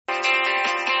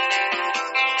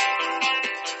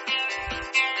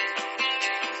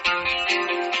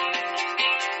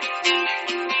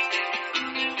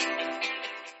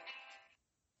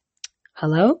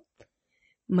Hello,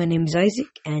 my name is Isaac,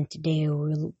 and today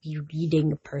we'll be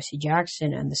reading Percy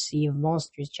Jackson and the Sea of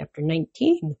Monsters, Chapter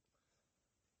 19.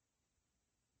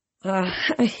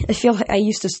 I feel like I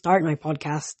used to start my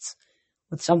podcasts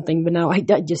with something, but now I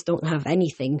just don't have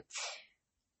anything.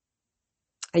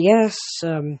 I guess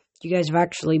you guys have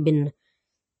actually been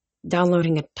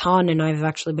downloading a ton, and I've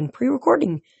actually been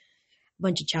pre-recording a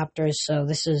bunch of chapters, so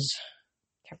this is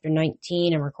Chapter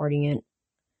 19. I'm recording it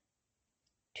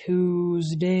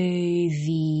Tuesday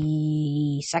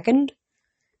the 2nd.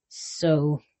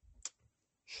 So,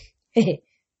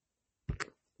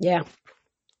 yeah.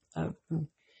 I'm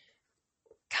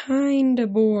kinda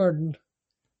bored.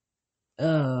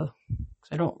 'Cause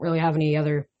I don't really have any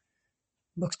other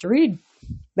books to read.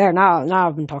 There, now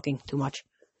I've been talking too much.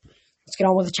 Let's get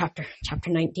on with the chapter. Chapter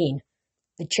 19.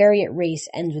 The chariot race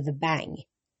ends with a bang.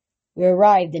 We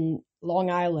arrived in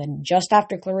Long Island just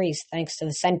after Clarice, thanks to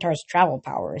the Centaur's travel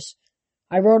powers.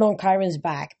 I rode on Chiron's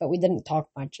back, but we didn't talk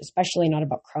much, especially not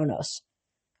about Kronos.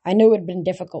 I knew it had been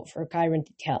difficult for Chiron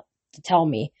to tell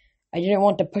me. I didn't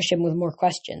want to push him with more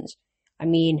questions. I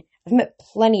mean, I've met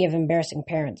plenty of embarrassing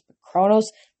parents, but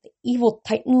Kronos, the evil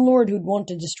Titan Lord who'd want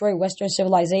to destroy Western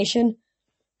civilization,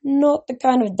 not the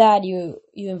kind of dad you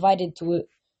invited to a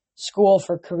school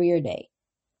for career day.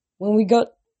 When we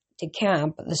got to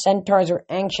camp, the centaurs were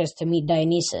anxious to meet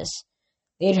Dionysus.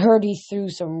 They'd heard he threw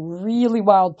some really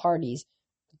wild parties,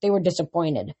 but they were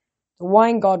disappointed. The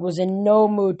wine god was in no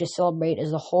mood to celebrate as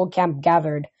the whole camp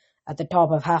gathered at the top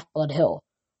of Half-Blood Hill.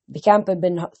 The camp had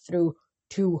been through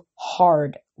 2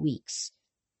 hard weeks.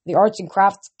 The arts and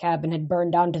crafts cabin had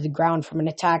burned down to the ground from an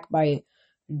attack by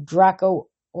Draco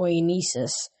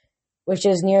Oenices, which,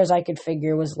 as near as I could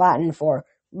figure, was Latin for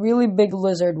really big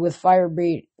lizard with fire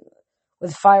breath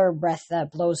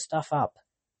that blows stuff up.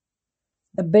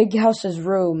 The big house's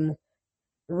rooms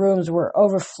were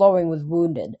overflowing with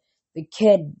wounded. The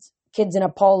kids in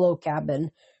Apollo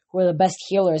cabin, who were the best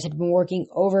healers, had been working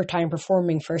overtime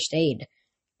performing first aid.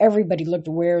 Everybody looked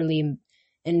wearily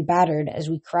and battered as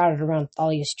we crowded around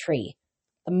Thalia's tree.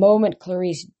 The moment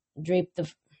Clarice draped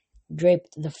the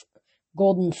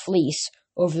golden fleece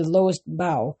over the lowest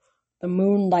bough, the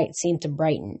moonlight seemed to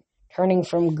brighten, turning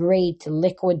from gray to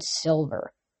liquid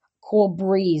silver. A cool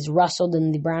breeze rustled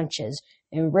in the branches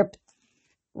and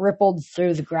rippled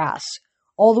through the grass,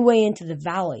 all the way into the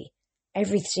valley.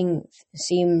 Everything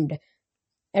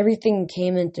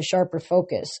came into sharper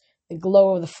focus. The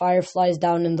glow of the fireflies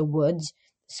down in the woods,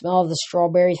 the smell of the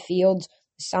strawberry fields,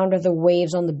 the sound of the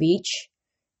waves on the beach.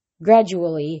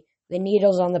 Gradually, the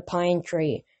needles on the pine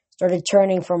tree started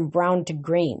turning from brown to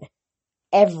green.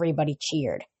 Everybody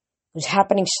cheered. It was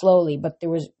happening slowly, but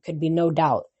could be no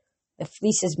doubt. The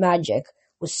fleece's magic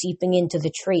was seeping into the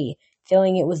tree,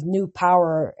 filling it with new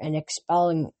power and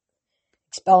expelling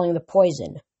the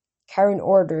poison. Chiron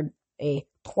ordered a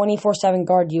 24/7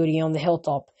 guard duty on the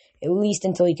hilltop, at least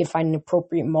until he could find an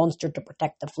appropriate monster to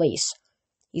protect the fleece.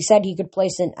 He said he could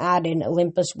place an ad in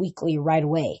Olympus Weekly right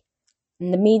away.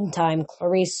 In the meantime,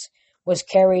 Clarice was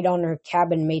carried on her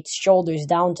cabin mate's shoulders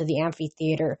down to the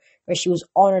amphitheater, where she was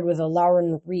honored with a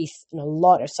laurel wreath and a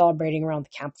lot of celebrating around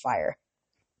the campfire.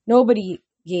 Nobody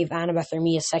gave Annabeth or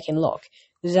me a second look.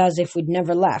 It was as if we'd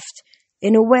never left.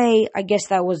 In a way, I guess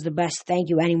that was the best thank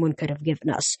you anyone could have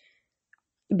given us.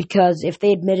 Because if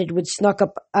they admitted we'd snuck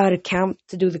up out of camp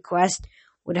to do the quest,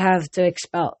 they'd have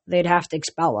to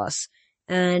expel us.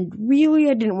 And really,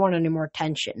 I didn't want any more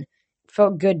attention. It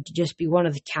felt good to just be one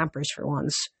of the campers for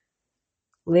once.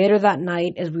 Later that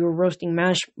night, as we were roasting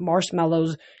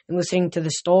marshmallows and listening to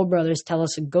the Stoll brothers tell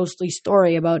us a ghostly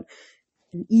story about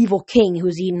an evil king who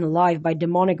was eaten alive by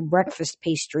demonic breakfast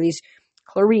pastries,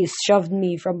 Clarice shoved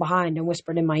me from behind and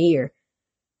whispered in my ear,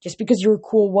 "Just because you were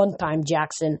cool one time,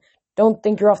 Jackson, don't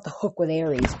think you're off the hook with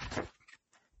Ares.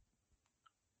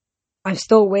 I'm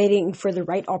still waiting for the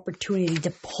right opportunity to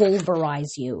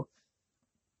pulverize you."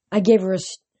 I gave her a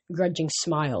grudging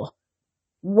smile.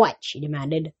 "What?" she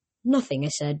demanded. "Nothing," I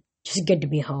said. "Just good to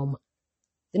be home."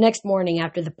 The next morning,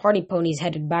 after the party ponies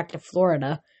headed back to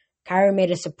Florida, Chiron made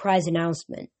a surprise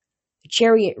announcement. The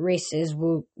chariot races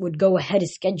would go ahead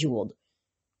as scheduled.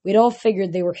 We'd all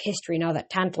figured they were history now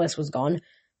that Tantalus was gone,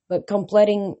 but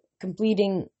completing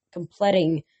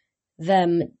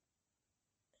them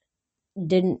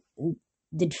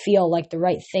did feel like the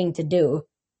right thing to do.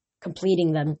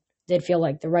 Completing them did feel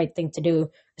like the right thing to do,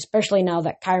 especially now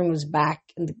that Chiron was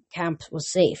back and the camp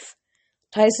was safe.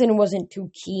 Tyson wasn't too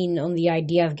keen on the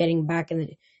idea of getting back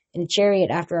in the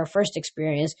chariot after our first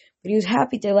experience, but he was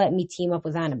happy to let me team up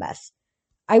with Annabeth.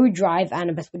 I would drive,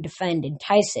 Annabeth would defend, and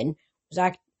Tyson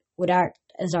would act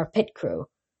as our pit crew.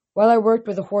 While I worked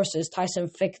with the horses, Tyson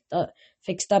fixed up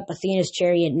Athena's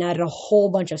chariot and added a whole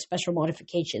bunch of special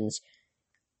modifications.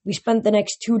 We spent the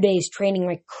next 2 days training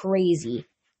like crazy.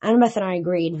 Annabeth and I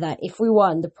agreed that if we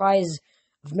won, the prize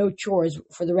of no chores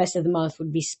for the rest of the month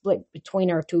would be split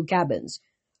between our two cabins.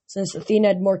 Since Athena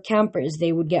had more campers,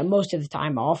 they would get most of the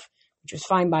time off, which was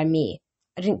fine by me.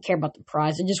 I didn't care about the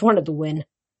prize, I just wanted to win.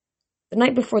 The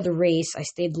night before the race, I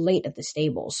stayed late at the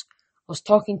stables. I was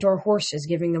talking to our horses,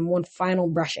 giving them one final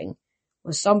brushing,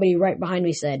 when somebody right behind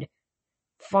me said,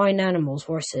 "Fine animals,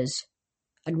 horses."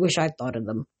 I'd wish I'd thought of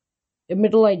them. A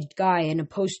middle-aged guy in a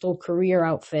postal career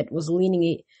outfit was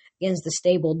leaning against the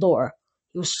stable door.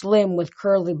 He was slim with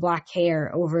curly black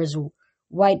hair over his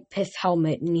white pith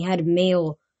helmet, and he had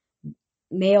a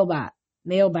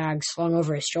mailbag slung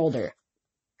over his shoulder.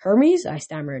 "Hermes?" I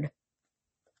stammered.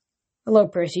 "Hello,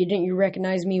 Percy. Didn't you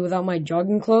recognize me without my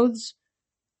jogging clothes?"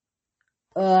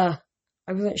 I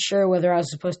wasn't sure whether I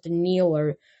was supposed to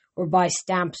kneel or buy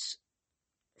stamps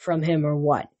from him or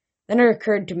what. Then it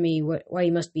occurred to me why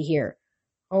he must be here.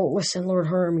 "Oh, listen, Lord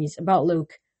Hermes, about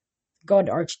Luke." God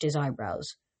arched his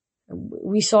eyebrows.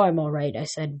 "We saw him all right," I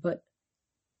said, "but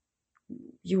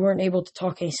you weren't able to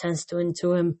talk any sense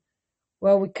into him."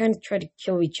 "Well, we kind of tried to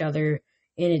kill each other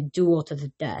in a duel to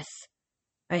the death."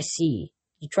 "I see.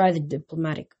 You try the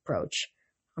diplomatic approach."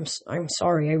 I'm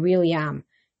sorry, I really am.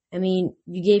 I mean,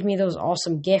 you gave me those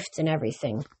awesome gifts and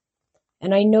everything.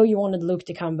 And I know you wanted Luke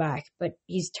to come back, but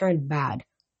he's turned bad.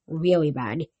 Really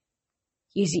bad.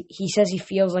 He says he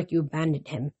feels like you abandoned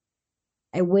him."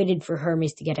 I waited for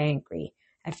Hermes to get angry.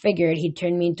 I figured he'd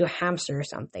turn me into a hamster or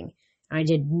something, and I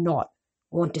did not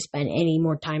want to spend any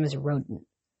more time as a rodent.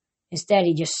 Instead,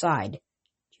 he just sighed.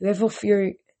 Do you ever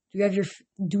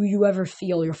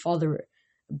feel your father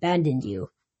abandoned you,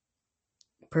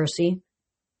 Percy?"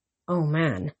 Oh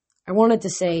man. I wanted to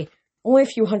say, only a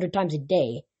few hundred times a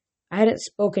day. I hadn't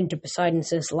spoken to Poseidon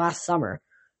since last summer.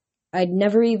 I'd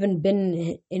never even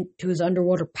been into his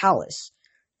underwater palace.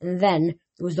 And then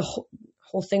there was the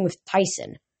whole thing with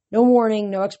Tyson. No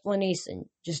warning, no explanation.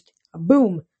 Just a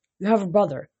boom, you have a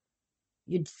brother.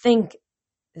 You'd think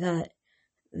that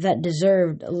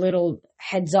deserved a little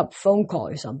heads-up phone call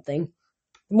or something.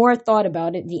 The more I thought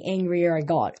about it, the angrier I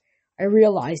got. I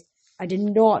realized I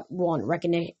did want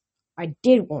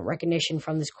recognition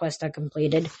from this quest I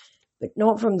completed, but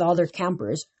not from the other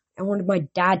campers. I wanted my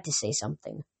dad to say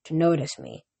something, to notice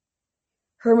me.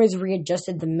 Hermes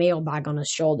readjusted the mailbag on his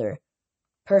shoulder.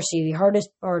 "Percy, the hardest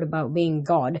part about being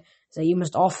God is that you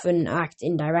must often act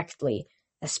indirectly,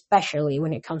 especially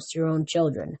when it comes to your own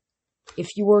children.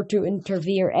 If you were to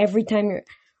interfere every time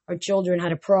our children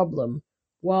had a problem,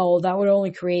 well, that would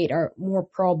only create more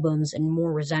problems and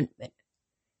more resentment.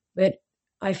 But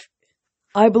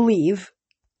I believe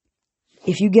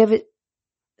if you give it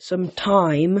some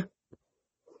time,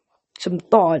 some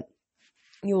thought,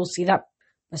 you will see that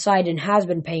Poseidon has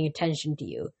been paying attention to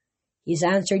you. He's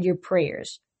answered your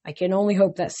prayers. I can only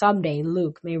hope that someday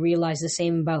Luke may realize the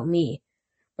same about me.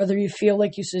 Whether you feel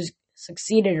like you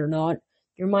succeeded or not,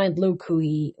 you remind Luke who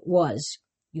he was.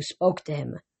 You spoke to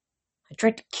him." "I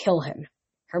tried to kill him."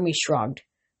 Hermes shrugged.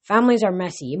 "Families are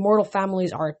messy. Immortal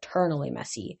families are eternally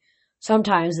messy.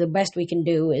 Sometimes the best we can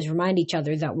do is remind each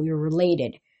other that we are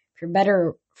related, for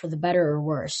the better or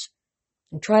worse,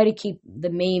 and try to keep the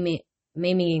maiming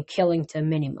and killing to a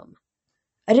minimum."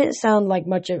 It didn't sound like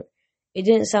much of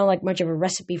a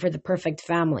recipe for the perfect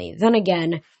family. Then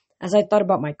again, as I thought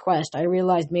about my quest, I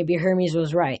realized maybe Hermes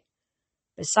was right.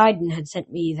 Poseidon had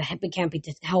sent me the Hippocampi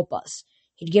to help us.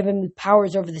 He'd given me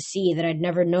powers over the sea that I'd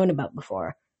never known about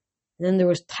before. And then there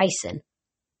was Tyson.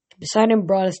 Poseidon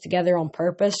brought us together on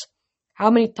purpose. How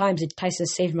many times did Tyson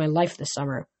save my life this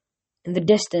summer? In the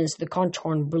distance, the conch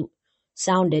horn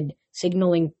sounded,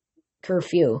 signaling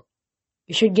curfew.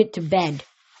 "You should get to bed,"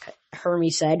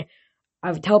 Hermes said.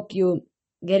 "I've helped you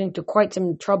get into quite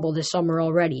some trouble this summer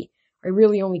already. I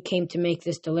really only came to make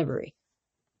this delivery."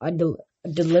 A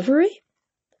delivery?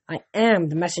 "I am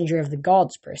the messenger of the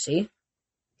gods, Percy."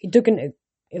 He took an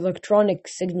electronic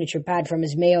signature pad from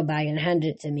his mailbag and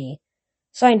handed it to me.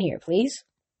 "Sign here, please."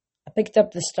 I picked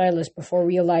up the stylus before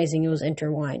realizing it was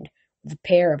intertwined with a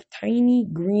pair of tiny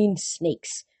green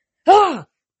snakes. "Ah!"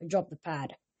 I dropped the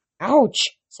pad.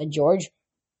 "Ouch!" said George.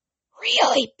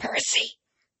 "Really, Percy?"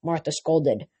 Martha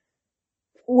scolded.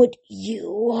 "Would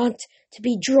you want to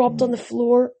be dropped on the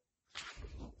floor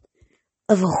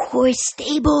of a horse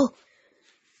stable?"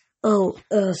 "Oh,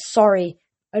 sorry.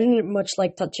 I didn't much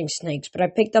like touching snakes, but I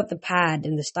picked up the pad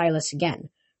and the stylus again.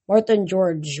 Martha and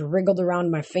George wriggled around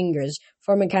my fingers,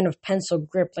 forming a kind of pencil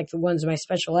grip like the ones my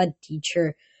special ed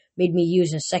teacher made me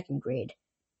use in second grade.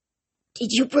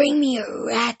 Did you bring me a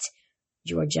rat?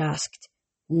 George asked.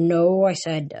 No, I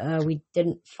said. We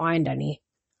didn't find any.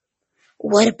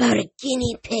 What about a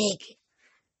guinea pig?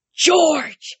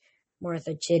 George!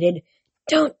 Martha chided.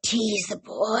 Don't tease the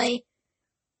boy.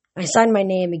 I signed my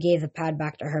name and gave the pad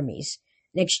back to Hermes.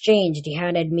 In exchange, he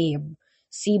handed me a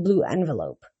sea blue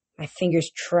envelope. My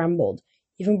fingers trembled.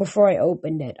 Even before I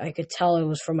opened it, I could tell it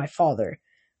was from my father.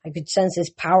 I could sense his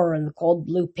power in the cold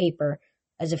blue paper,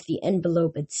 as if the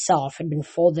envelope itself had been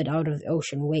folded out of the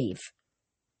ocean wave.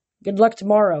 Good luck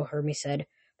tomorrow, Hermes said.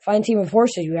 Fine team of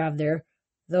horses you have there,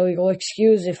 though you'll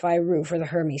excuse if I root for the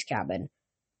Hermes cabin.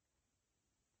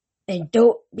 And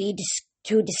don't be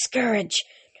too discouraged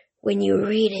when you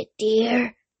read it,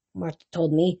 dear, Martha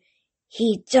told me.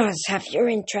 He does have your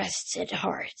interests at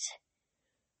heart.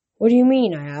 What do you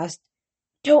mean? I asked.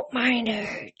 Don't mind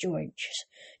her,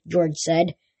 George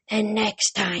said. And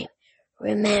next time,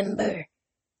 remember,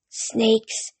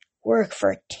 snakes work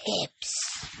for tips.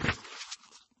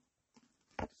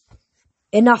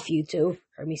 Enough, you two,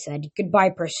 Hermes said.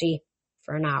 Goodbye, Percy,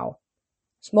 for now.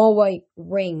 Small white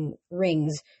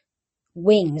wings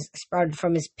sprouted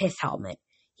from his pith helmet.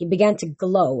 He began to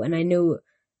glow, and I knew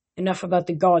enough about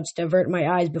the gods to avert my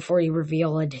eyes before he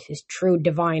revealed his true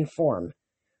divine form.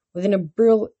 With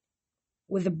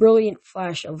a brilliant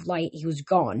flash of light, he was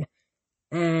gone,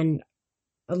 and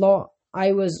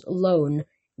I was alone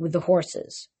with the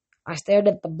horses. I stared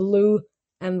at the blue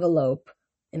envelope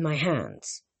in my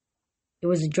hands. It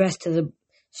was addressed to the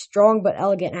strong but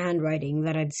elegant handwriting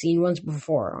that I'd seen once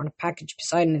before on a package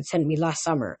Poseidon had sent me last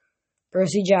summer.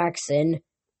 Percy Jackson,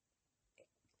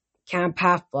 Camp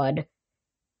Half-Blood,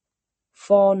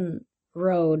 Fawn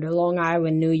Road, Long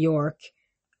Island, New York,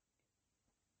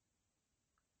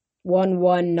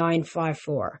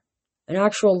 11954. An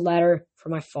actual letter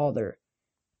from my father.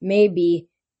 Maybe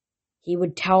he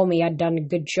would tell me I'd done a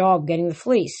good job getting the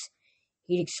fleece.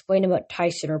 He'd explain about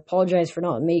Tyson or apologize for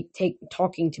not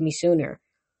talking to me sooner.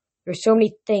 There were so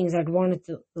many things I'd wanted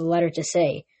the letter to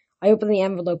say. I opened the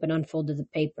envelope and unfolded the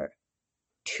paper.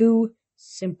 2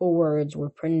 simple words were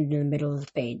printed in the middle of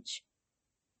the page.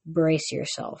 Brace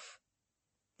yourself.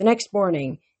 The next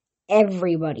morning,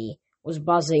 everybody was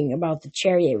buzzing about the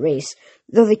chariot race,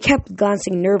 though they kept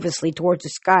glancing nervously towards the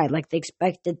sky like they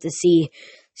expected to see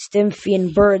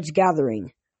Stymphian birds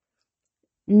gathering.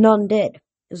 None did.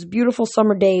 It was a beautiful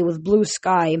summer day with blue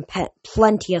sky and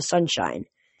plenty of sunshine.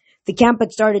 The camp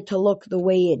had started to look the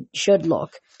way it should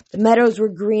look. The meadows were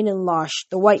green and lush.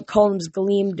 The white columns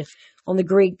gleamed on the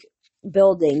Greek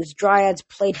buildings. Dryads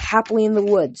played happily in the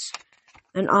woods.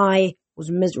 And I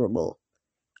was miserable.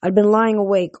 I'd been lying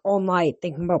awake all night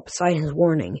thinking about Poseidon's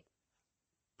warning.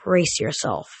 Brace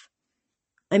yourself.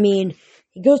 I mean,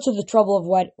 he goes to the trouble of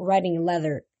writing a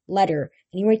letter, and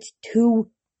he writes 2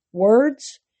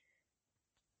 words?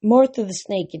 Martha the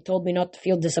snake had told me not to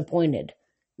feel disappointed.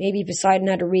 Maybe Poseidon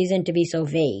had a reason to be so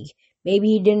vague. Maybe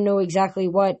he didn't know exactly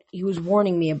what he was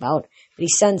warning me about, but he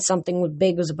sensed something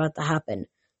big was about to happen.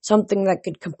 Something that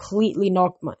could completely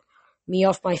knock me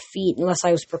off my feet unless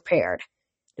I was prepared.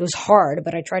 It was hard,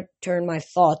 but I tried to turn my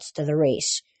thoughts to the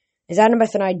race. As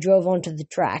Annabeth and I drove onto the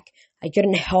track, I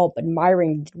couldn't help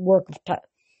admiring the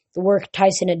work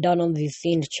Tyson had done on the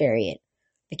Athena chariot.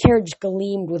 The carriage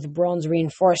gleamed with bronze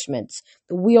reinforcements.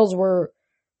 The wheels were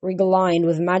realigned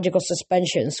with magical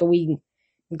suspension, so we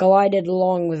glided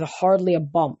along with hardly a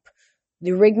bump.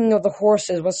 The rigging of the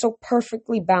horses was so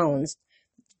perfectly balanced,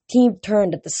 the team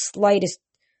turned at the slightest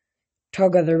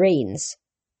tug of the reins.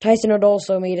 Tyson had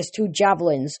also made us 2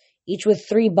 javelins, each with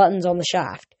 3 buttons on the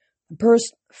shaft. The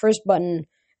first button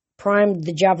primed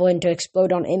the javelin to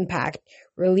explode on impact,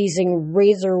 releasing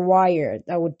razor wire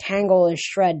that would tangle and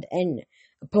shred an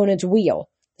opponent's wheel.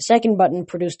 The second button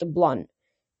produced a blunt,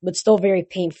 but still very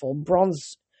painful,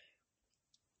 bronze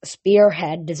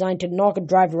spearhead designed to knock a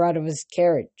driver out of his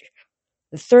carriage.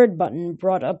 The third button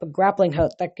brought up a grappling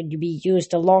hook that could be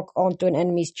used to lock onto an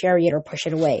enemy's chariot or push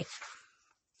it away.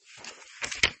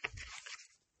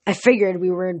 I figured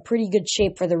we were in pretty good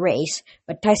shape for the race,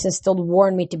 but Tyson still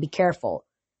warned me to be careful.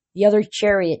 The other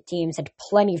chariot teams had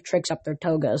plenty of tricks up their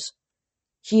togas.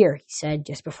 Here, he said,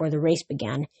 just before the race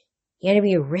began. He handed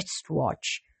me a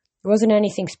wristwatch. There wasn't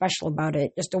anything special about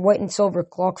it, just a white and silver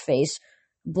clock face,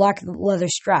 a black leather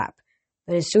strap.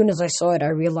 But as soon as I saw it, I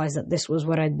realized that this was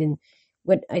what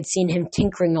I'd seen him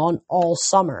tinkering on all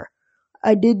summer.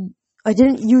 I didn't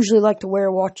usually like to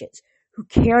wear watches. Who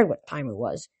cared what time it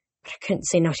was? But I couldn't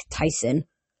say no to Tyson.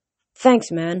 Thanks,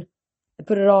 man. I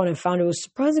put it on and found it was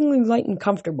surprisingly light and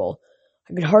comfortable.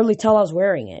 I could hardly tell I was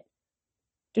wearing it.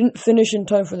 Didn't finish in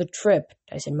time for the trip,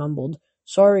 Tyson mumbled.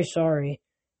 Sorry.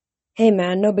 Hey,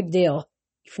 man, no big deal.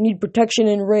 He If you need protection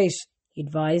in race, he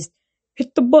advised,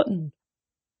 hit the button.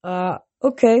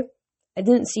 Okay. I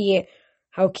didn't see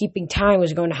how keeping time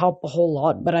was going to help a whole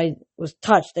lot, but I was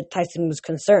touched that Tyson was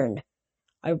concerned.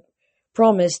 I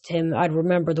promised him I'd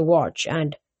remember the watch,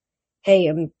 and, hey,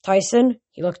 Tyson,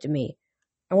 he looked at me.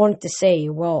 I wanted to say,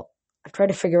 well, I tried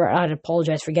to figure out how to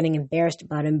apologize for getting embarrassed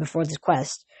about him before this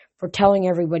quest, for telling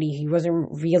everybody he wasn't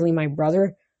really my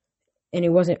brother, and it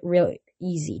wasn't really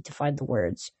easy to find the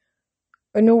words.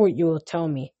 I know what you will tell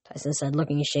me, Tyson said,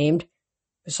 looking ashamed.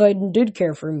 Poseidon did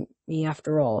care for me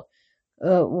after all.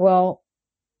 Well,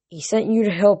 he sent you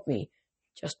to help me.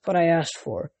 Just what I asked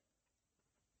for.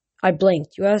 I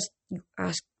blinked. You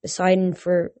asked Poseidon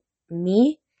for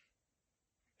me?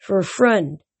 For a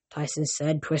friend, Tyson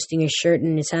said, twisting his shirt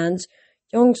in his hands.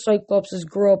 Young Cyclopses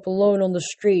grow up alone on the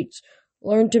streets,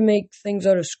 learn to make things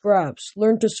out of scraps,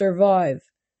 learn to survive.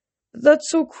 But that's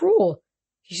so cruel.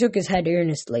 He shook his head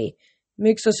earnestly. It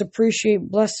makes us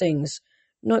appreciate blessings,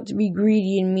 not to be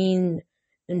greedy and mean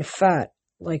and fat,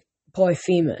 like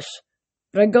Polyphemus.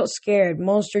 But I got scared.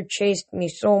 Monster chased me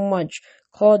so much,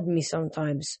 clawed me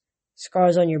sometimes.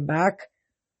 Scars on your back?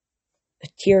 A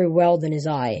tear welled in his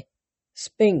eye.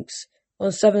 Sphinx, on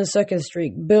 72nd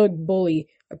Street, big bully.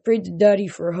 I prayed to Daddy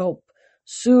for help.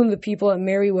 Soon the people at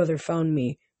Merryweather found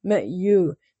me. Met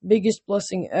you. Biggest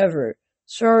blessing ever.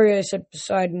 Sorry I said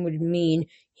Poseidon would mean.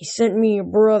 He sent me your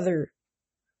brother.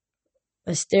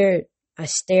 I stared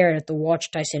at the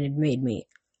watch Tyson had made me.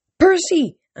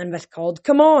 Percy! Annabeth called.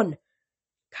 Come on!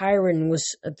 Chiron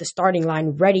was at the starting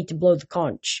line, ready to blow the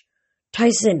conch.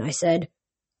 Tyson, I said.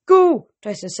 Go!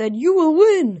 Tyson said. You will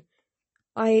win!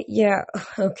 Yeah,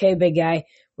 okay, big guy.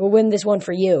 We'll win this one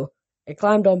for you. I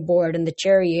climbed on board and their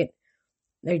chariot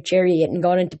and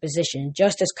got into position,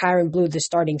 just as Chiron blew the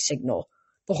starting signal.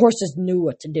 The horses knew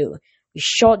what to do. We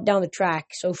shot down the track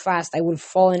so fast I would have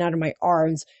fallen out of my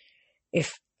arms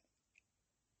if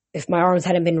my arms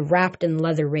hadn't been wrapped in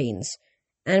leather reins.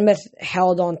 Annabeth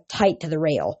held on tight to the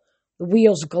rail. The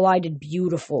wheels glided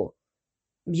beautifully.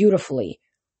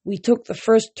 We took the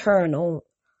first turn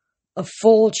a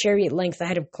full chariot length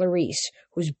ahead of Clarice,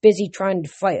 who was busy trying to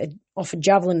fight off a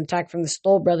javelin attack from the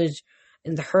Stoll brothers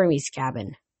in the Hermes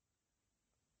cabin.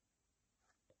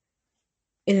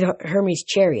 In the Hermes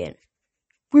chariot.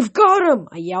 We've got him!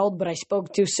 I yelled, but I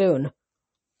spoke too soon.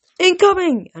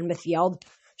 Incoming! Annabeth yelled.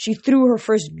 She threw her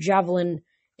first javelin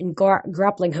in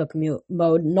grappling hook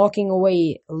mode, knocking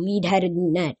away a lead-headed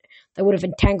net that would have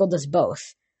entangled us both.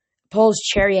 Apollo's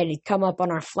chariot had come up on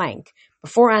our flank.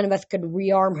 Before Annabeth could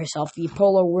rearm herself, the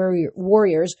Apollo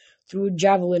warriors threw a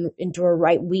javelin into her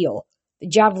right wheel. The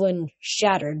javelin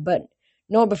shattered, but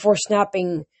not before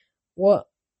snapping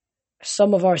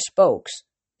some of our spokes.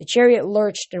 The chariot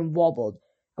lurched and wobbled.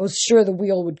 I was sure the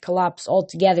wheel would collapse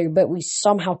altogether, but we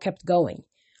somehow kept going.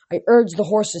 I urged the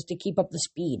horses to keep up the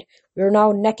speed. We were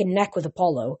now neck and neck with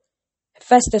Apollo.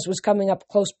 Hephaestus was coming up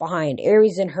close behind.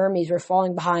 Ares and Hermes were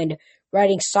falling behind,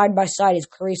 riding side by side as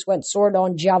Clarice went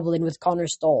sword-on javelin with Connor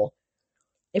Stoll.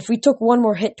 If we took one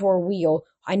more hit to our wheel,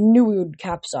 I knew we would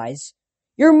capsize.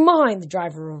 You're mine, the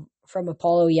driver from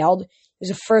Apollo yelled. He was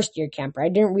a first-year camper. I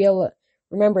didn't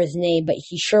remember his name, but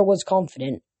he sure was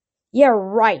confident. Yeah,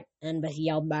 right, Annabeth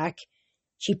yelled back.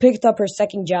 She picked up her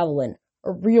second javelin,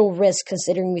 a real risk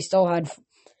considering we still had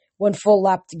one full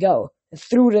lap to go, and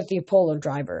threw it at the Apollo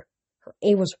driver. Her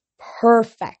aim was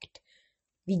perfect.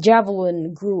 The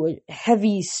javelin grew a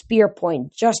heavy spear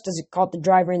point just as it caught the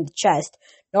driver in the chest,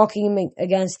 knocking him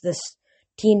against this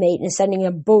teammate and sending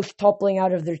them both toppling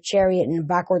out of their chariot in a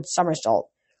backward somersault.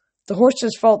 The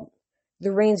horses felt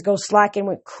the reins go slack and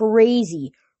went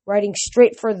crazy, riding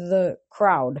straight for the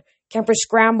crowd. Campers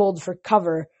scrambled for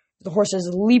cover. The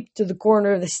horses leaped to the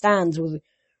corner of the stands and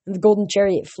the golden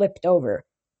chariot flipped over.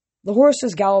 The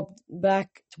horses galloped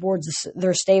back towards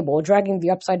their stable, dragging the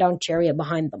upside-down chariot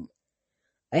behind them.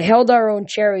 I held our own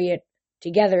chariot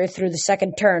together through the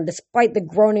second turn, despite the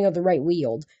groaning of the right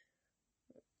wheel.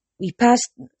 We passed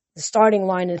the starting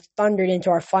line and thundered into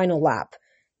our final lap.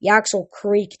 The axle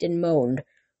creaked and moaned.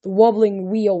 The wobbling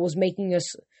wheel was making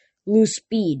us lose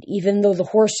speed, even though the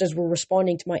horses were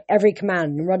responding to my every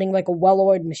command and running like a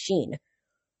well-oiled machine.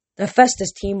 The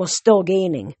Hephaestus team was still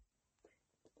gaining.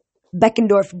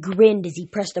 Beckendorf grinned as he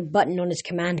pressed a button on his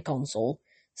command console.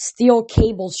 Steel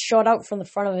cables shot out from the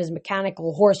front of his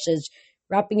mechanical horses,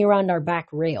 wrapping around our back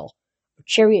rail. Our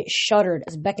chariot shuddered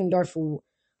as Beckendorf's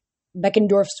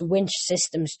winch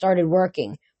system started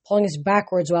working, pulling us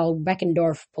backwards while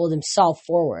Beckendorf pulled himself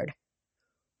forward.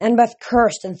 Annabeth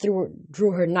cursed and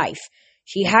drew her knife.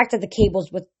 She hacked at the cables,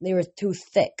 but they were too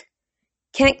thick.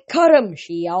 Can't cut him,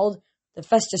 she yelled. The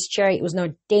Festus chariot was now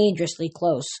dangerously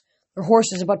close. Her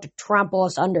horse is about to trample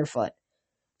us underfoot.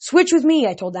 Switch with me,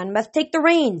 I told Annabeth. Take the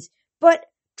reins. But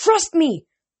trust me.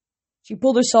 She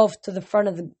pulled herself to the front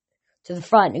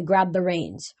and grabbed the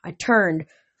reins. I turned,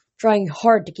 trying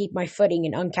hard to keep my footing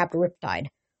in uncapped riptide.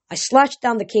 I slashed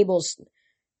down the cables,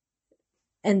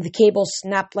 and the cables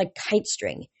snapped like kite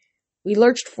string. We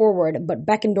lurched forward, but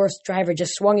Beckendorf's driver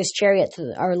just swung his chariot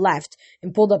to our left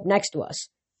and pulled up next to us.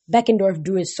 Beckendorf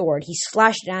drew his sword. He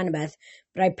slashed at Annabeth,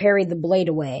 but I parried the blade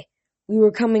away. We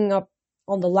were coming up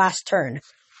on the last turn.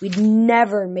 We'd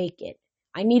never make it.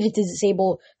 I needed to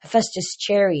disable Hephaestus'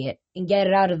 chariot and get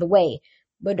it out of the way,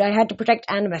 but I had to protect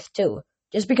Annabeth too.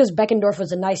 Just because Beckendorf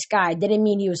was a nice guy didn't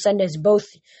mean he would send us both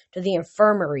to the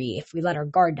infirmary if we let our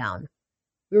guard down.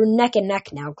 We were neck and neck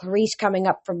now, Clarice coming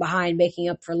up from behind, making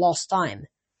up for lost time.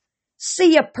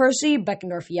 See ya, Percy,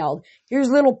 Beckendorf yelled. Here's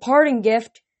a little parting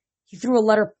gift. He threw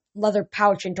a leather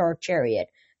pouch into our chariot.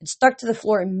 It stuck to the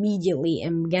floor immediately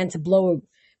and began to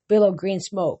billow green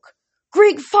smoke.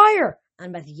 Greek fire!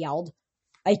 Annabeth yelled.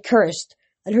 I cursed.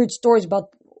 I'd heard stories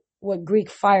about what Greek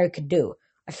fire could do.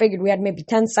 I figured we had maybe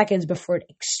 10 seconds before it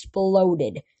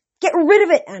exploded. Get rid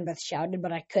of it, Annabeth shouted,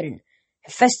 but I couldn't.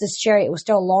 Hephaestus' chariot was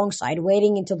still alongside,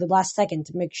 waiting until the last second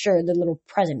to make sure the little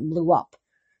present blew up.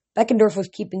 Beckendorf was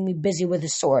keeping me busy with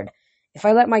his sword. If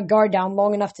I let my guard down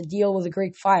long enough to deal with the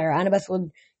Greek fire, Annabeth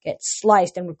would get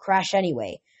sliced and would crash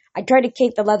anyway. I tried to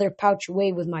kick the leather pouch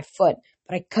away with my foot,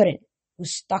 but I couldn't. It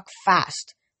was stuck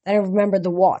fast. Then I remembered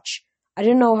the watch. I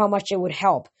didn't know how much it would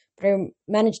help, but I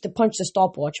managed to punch the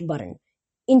stopwatch button.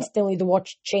 Instantly, the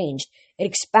watch changed. It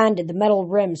expanded, the metal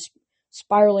rims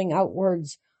spiraling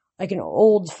outwards like an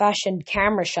old-fashioned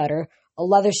camera shutter, a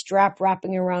leather strap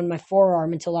wrapping around my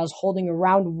forearm until I was holding a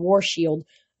round war shield,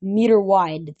 a meter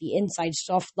wide, the inside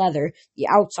soft leather, the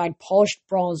outside polished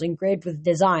bronze engraved with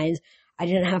designs I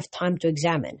didn't have time to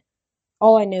examine.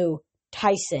 All I knew,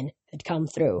 Tyson had come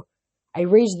through. I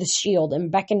raised the shield,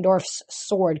 and Beckendorf's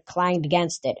sword clanged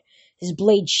against it. His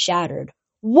blade shattered.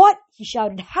 What? He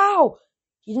shouted. How?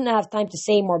 He didn't have time to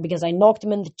say more because I knocked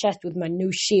him in the chest with my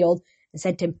new shield and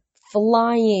sent him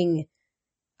flying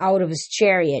out of his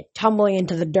chariot, tumbling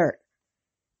into the dirt.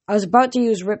 I was about to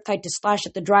use Riptide to slash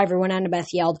at the driver when Annabeth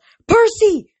yelled,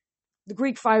 Percy! The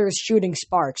Greek fire is shooting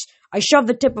sparks. I shoved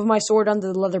the tip of my sword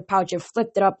under the leather pouch and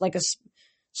flipped it up like a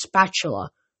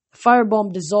spatula. The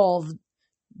firebomb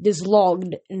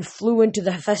dislodged, and flew into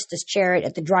the Hephaestus chariot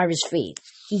at the driver's feet.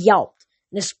 He yelped.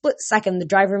 In a split second, the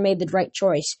driver made the right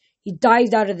choice. He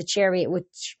dived out of the chariot,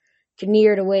 which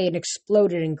careered away and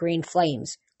exploded in green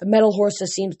flames. The metal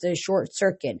horses seemed to short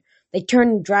circuit. They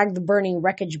turned and dragged the burning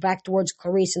wreckage back towards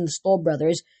Clarice and the Stoll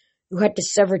brothers, who had to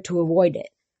sever to avoid it.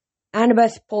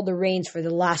 Annabeth pulled the reins for the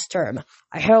last term.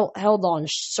 I held on,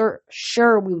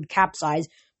 sure we would capsize,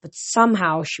 but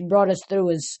somehow she brought us through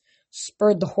and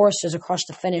spurred the horses across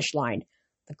the finish line.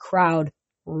 The crowd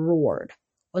roared.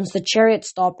 Once the chariot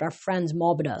stopped, our friends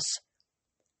mobbed us.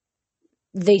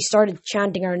 They started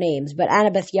chanting our names, but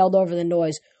Annabeth yelled over the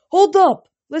noise, Hold up!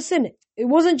 Listen, it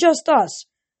wasn't just us.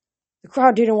 The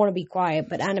crowd didn't want to be quiet,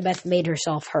 but Annabeth made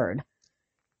herself heard.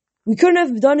 We couldn't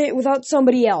have done it without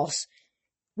somebody else.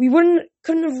 We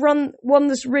couldn't have won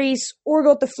this race, or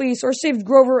got the fleece, or saved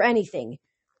Grover or anything.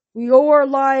 We owe our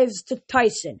lives to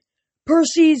Tyson,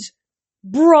 Percy's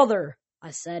brother,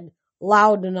 I said,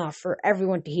 loud enough for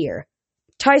everyone to hear.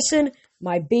 Tyson,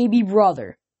 my baby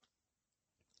brother.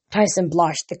 Tyson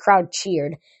blushed. The crowd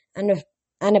cheered.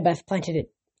 Annabeth planted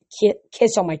a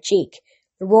kiss on my cheek.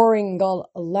 The roaring got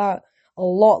a lot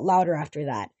louder after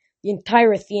that. The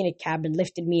entire Athena cabin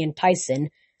lifted me and Tyson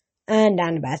and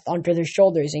Annabeth onto their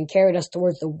shoulders and carried us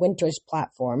towards the winner's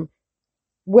platform,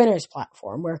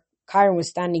 where Chiron was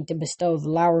standing to bestow the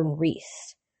laurel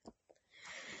wreath.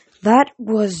 That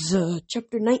was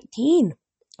chapter 19.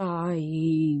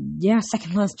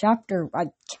 Second last chapter. I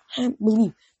can't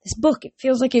believe this book. It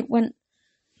feels like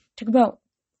took about,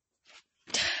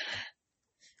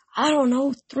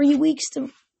 3 weeks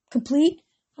to complete.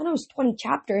 I know it's 20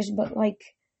 chapters, but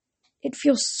it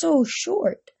feels so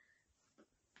short.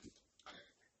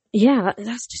 Yeah,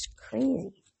 that's just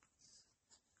crazy.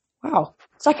 Wow.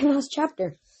 Second last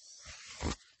chapter.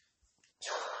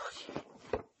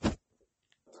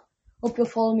 Hope you'll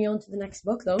follow me on to the next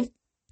book, though.